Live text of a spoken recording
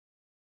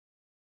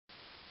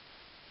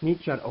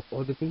Nature of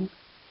auditing.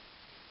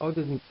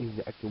 Auditing is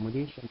the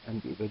accumulation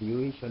and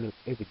evaluation of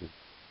evidence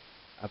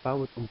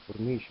about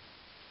information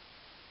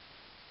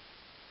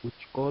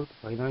which called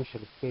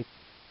financial statements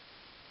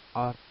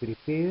are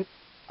prepared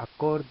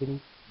according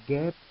to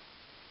GAAP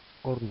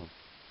or not.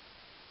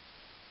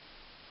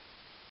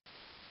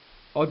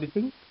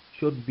 Auditing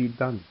should be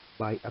done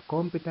by a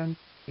competent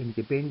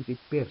independent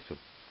person.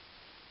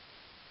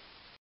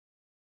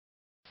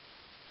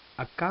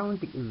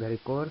 Accounting is the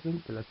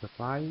recording,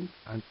 classifying,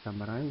 and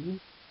summarizing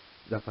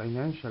the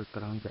financial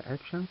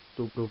transactions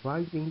to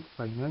providing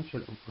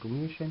financial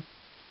information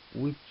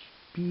which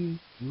be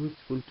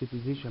useful to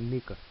decision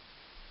makers.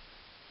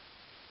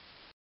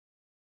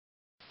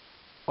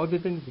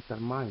 Auditing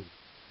determines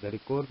the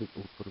recorded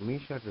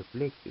information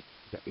reflected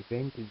the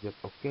events that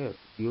occurred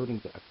during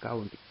the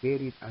accounting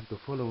period and the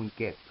following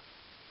GAAP.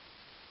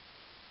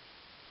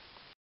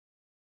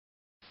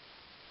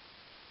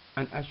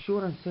 An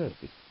assurance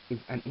service is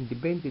an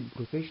independent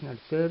professional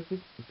service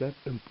that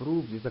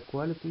improves the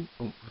quality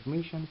of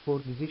information for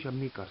decision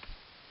makers.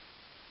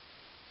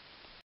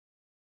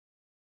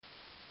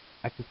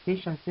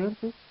 Attestation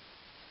service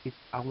is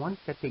a one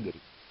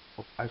category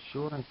of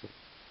assurances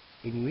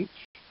in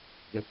which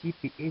the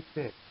CPA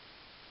firm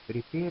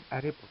prepares a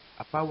report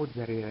about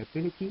the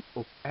reliability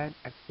of an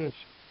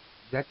assertion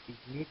that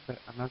is made by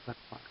another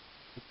party.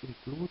 It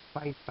includes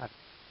 5 parties.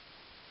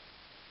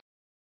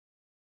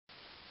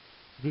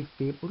 This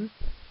table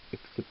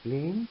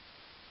explains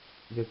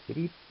the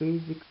 3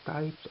 basic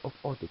types of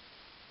audit,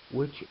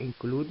 which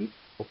included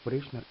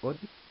operational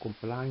audit,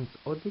 compliance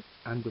audit,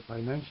 and the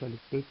financial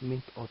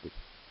statement audit.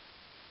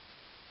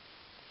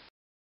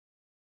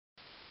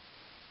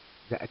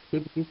 The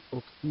activities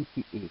of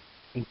CPA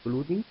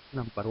including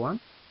number 1,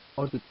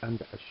 audit and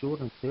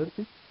assurance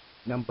service,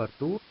 number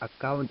 2,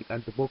 accounting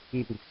and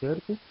bookkeeping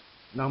service,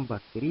 number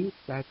 3,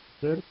 tax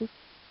service,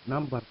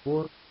 number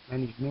 4,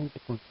 management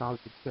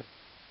consulting service.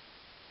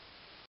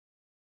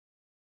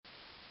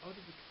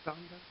 Auditing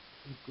standards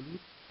include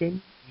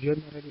 10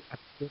 generally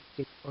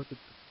accepted audit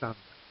standards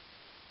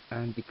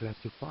and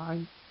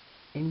classified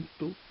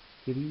into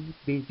 3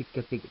 basic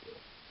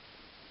categories.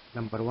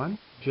 Number 1,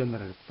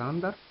 general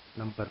standard.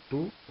 Number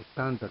 2,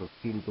 standard of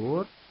field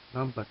work.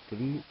 Number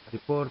 3,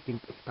 reporting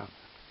standard.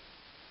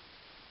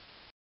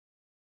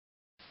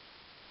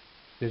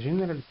 The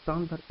general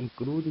standard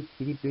included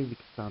 3 basic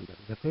standards.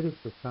 The first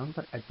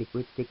standard,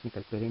 adequate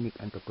technical training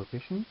and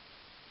profession.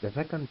 The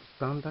second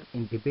standard,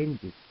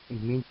 independence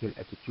in mental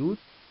attitude.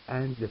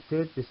 And the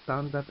third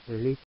standard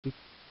related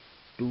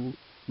to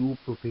due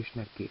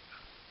professional care.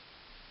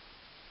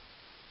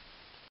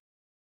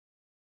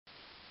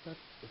 Of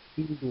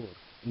field work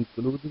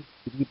including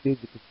 3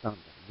 basic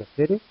standards. The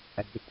first,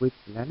 adequate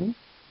planning.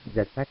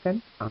 The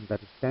second,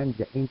 understand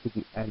the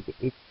entity and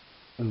its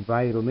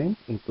environment,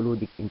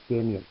 including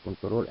internal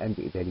control and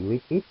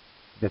evaluate it.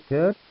 The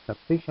third,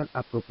 sufficient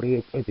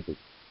appropriate evidence.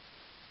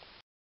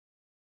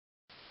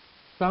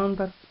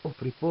 Standards of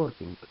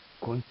reporting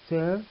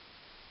concern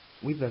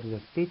whether the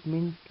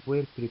statements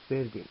were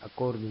prepared in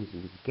accordance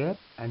with GAAP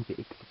and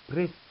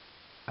express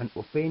an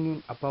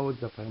opinion about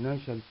the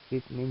financial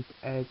statement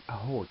as a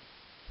whole.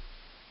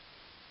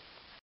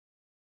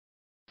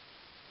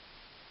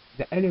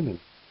 The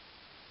elements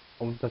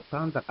of the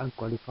standard and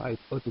qualified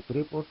audit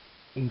report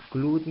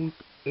including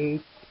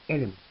 8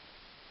 elements.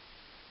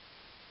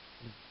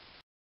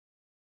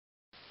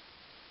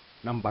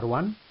 Number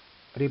 1,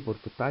 report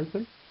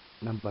title.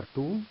 Number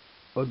 2,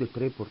 audit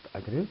report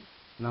address.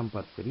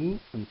 Number 3,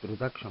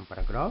 introduction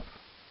paragraph.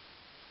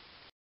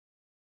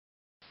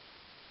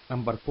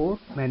 Number 4,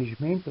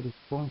 management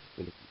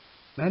responsibility.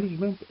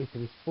 Management is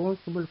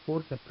responsible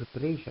for the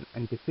preparation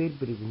and the fair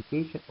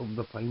presentation of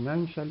the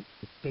financial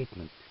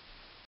statement.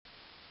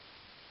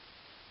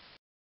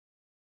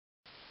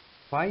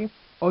 5,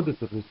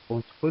 auditor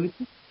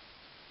responsibility.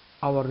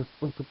 Our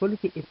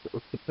responsibility is to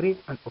express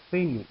an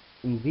opinion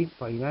in these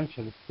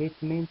financial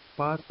statements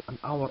passed on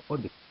our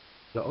audit.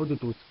 The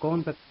audit was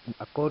conducted in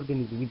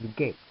accordance with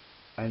GAAP,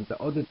 and the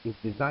audit is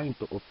designed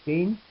to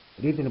obtain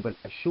reasonable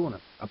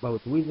assurance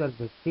about whether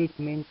the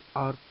statements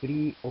are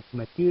free of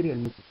material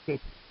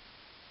misstatements.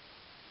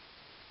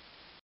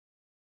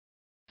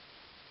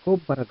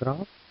 Scope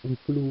paragraph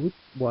includes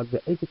what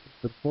the auditor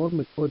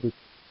performed audit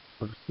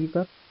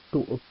procedure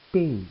to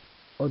obtain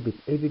audit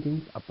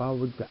evidence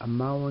about the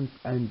amounts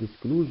and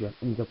disclosure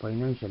in the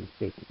financial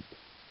statement.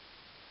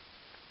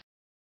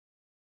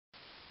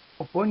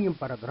 Opinion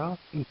paragraph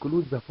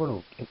includes the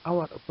following. In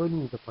our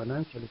opinion, the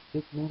financial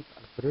statements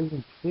are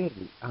present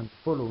fairly and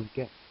following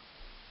GAAP.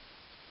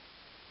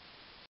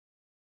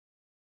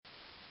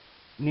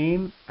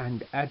 Name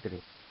and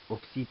address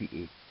of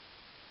CPA.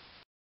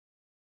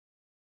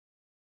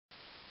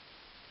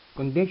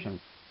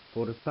 Conditions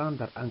for a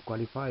standard and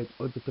qualified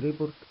audit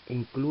report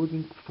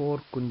including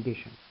 4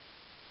 conditions.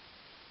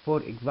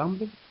 For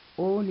example,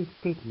 all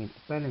statements,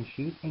 balance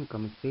sheet,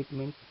 income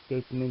statement,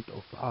 statement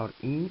of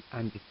RE,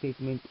 and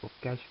statement of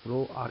cash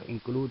flow are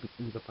included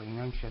in the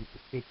financial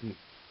statement,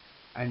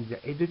 and the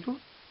auditor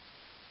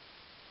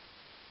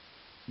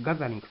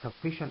gathering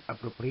sufficient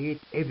appropriate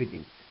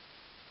evidence.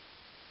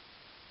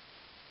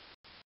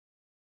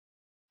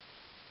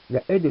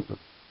 The editor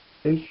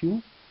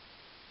issue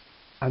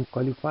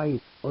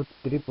unqualified audit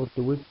report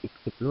with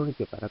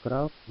explanatory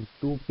paragraph in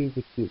two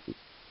basic cases: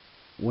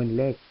 when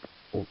lack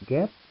of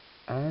gap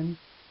and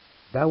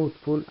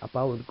doubtful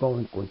about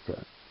going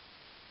concern.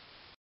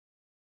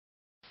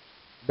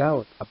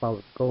 Doubt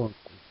about going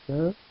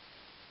concern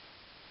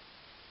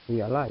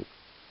realize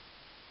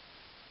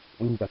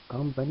when the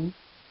company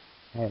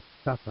has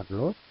suffered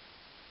loss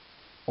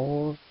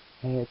or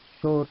has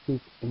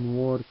shortage in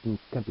working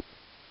capital.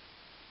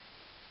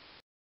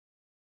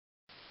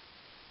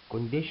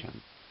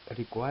 Conditions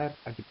require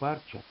a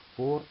departure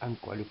for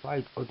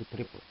unqualified audit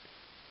report.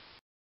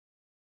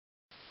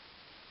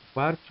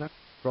 Departure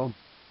from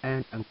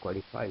an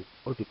unqualified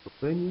audit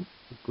opinion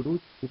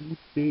includes three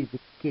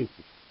basic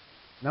cases.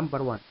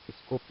 Number 1,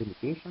 scope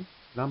limitation.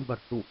 Number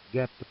 2,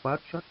 gap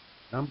departure.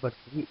 Number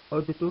 3,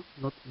 auditor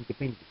not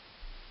independent.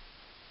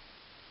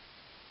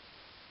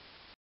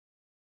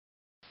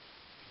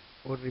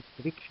 Or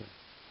restriction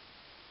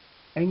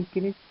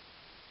increase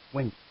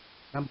when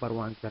number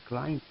 1, the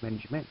client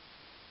management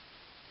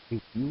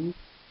refuse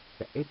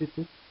the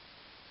editor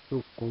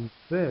to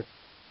convert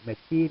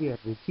material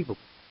receivable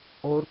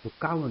or to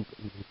count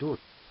inventory.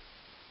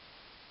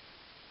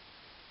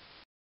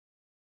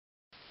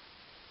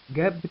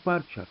 Gap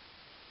departure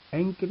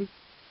increase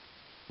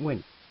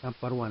when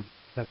number 1,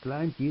 the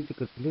client uses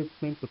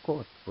replacement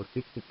cost for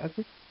fixed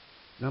assets.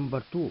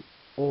 Number 2,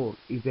 or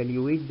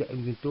evaluate the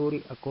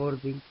inventory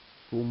according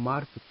to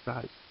market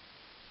price.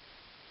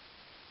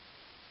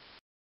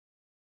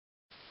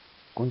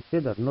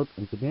 Consider not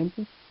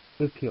independent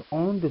if you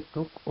own the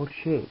stock or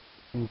shares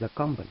in the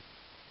company